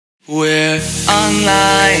We're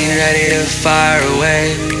online, ready to fire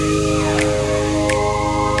away.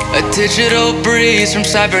 A digital breeze from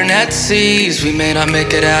cybernet seas. We may not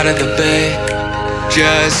make it out of the bay.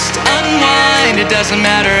 Just unwind, it doesn't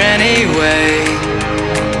matter anyway.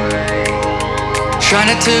 Try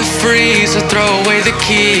not to freeze or throw away the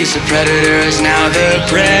keys. The predator is now the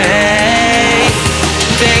prey.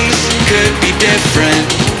 Things could be different.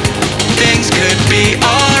 Things could be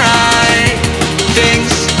alright.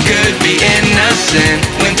 Things could be innocent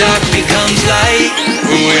when dark becomes light.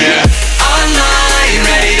 We're online,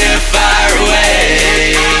 ready to fire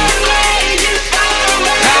away.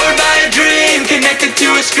 Powered by a dream, connected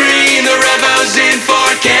to a screen. The revo's in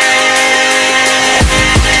 4K.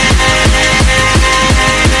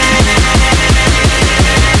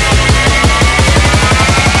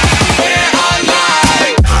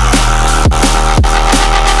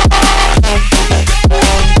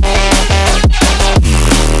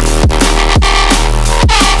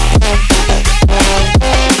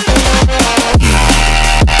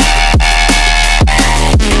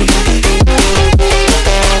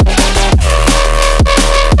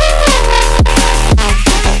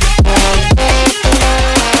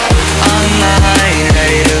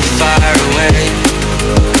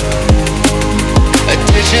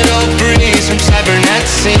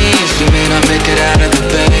 We may not make it out of the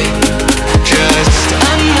bay. Just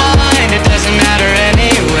unwind, it doesn't matter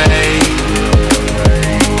anyway.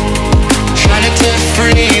 Try not to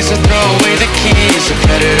freeze or throw away the keys. The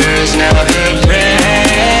predator is now the prey.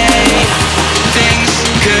 Things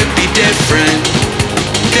could be different.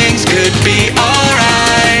 Things could be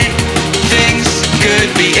alright. Things could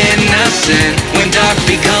be innocent when dark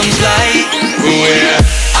becomes light. We're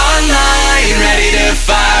online, ready to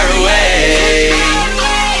fire away.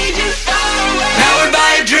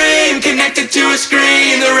 Connected to a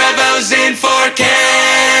screen, the revo's in 4K.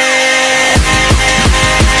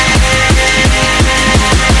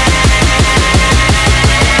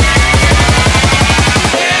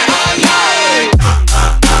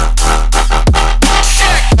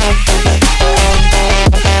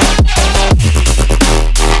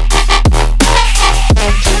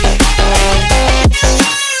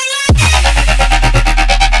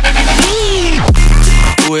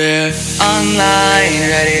 We're online,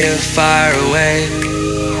 ready to fire away.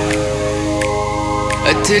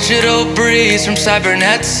 A digital breeze from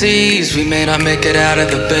cybernet seas. We may not make it out of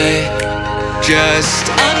the bay. Just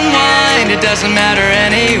unwind, it doesn't matter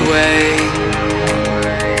anyway.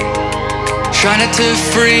 Try not to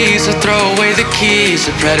freeze or throw away the keys.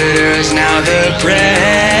 The predator is now the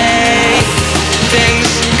prey. Things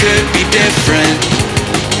could be different.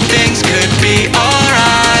 Things could be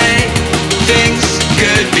alright. Things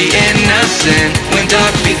could be innocent when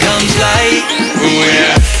dark becomes light.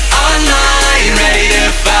 We're online, ready to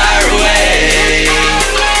fire away.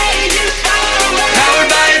 Powered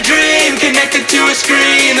by a dream, connected to a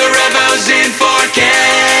screen. The revo's in 4K.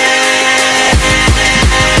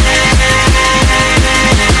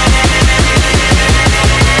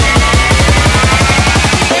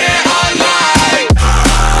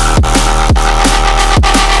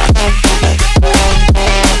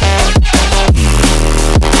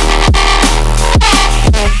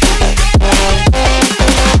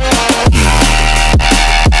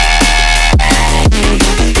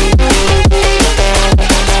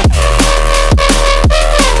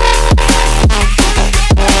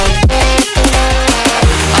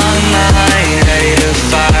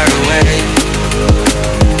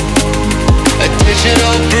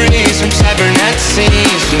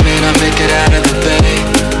 We may not make it out of the bay.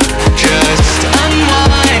 Just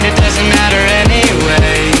unwind, it doesn't matter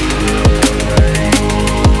anyway.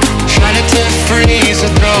 Try not to freeze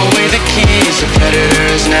or throw away the keys. The predator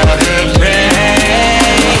is now the prey.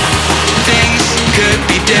 Things could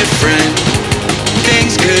be different.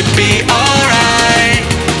 Things could be alright.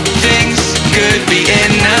 Things could be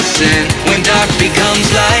innocent when dark becomes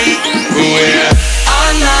light. We're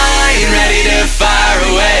online, ready to fire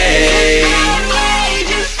away.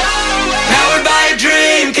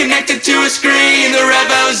 Connected to a screen, the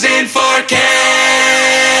revo's in 4K.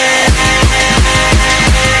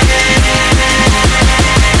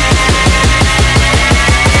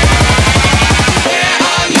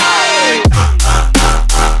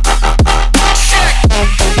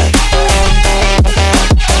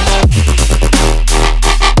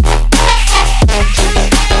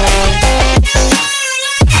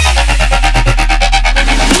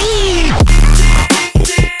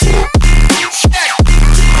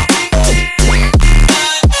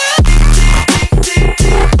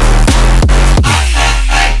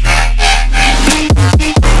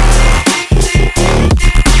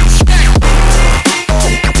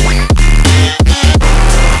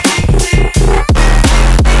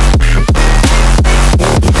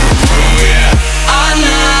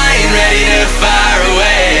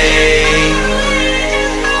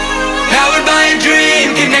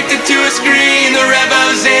 screen, the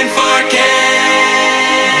rebels in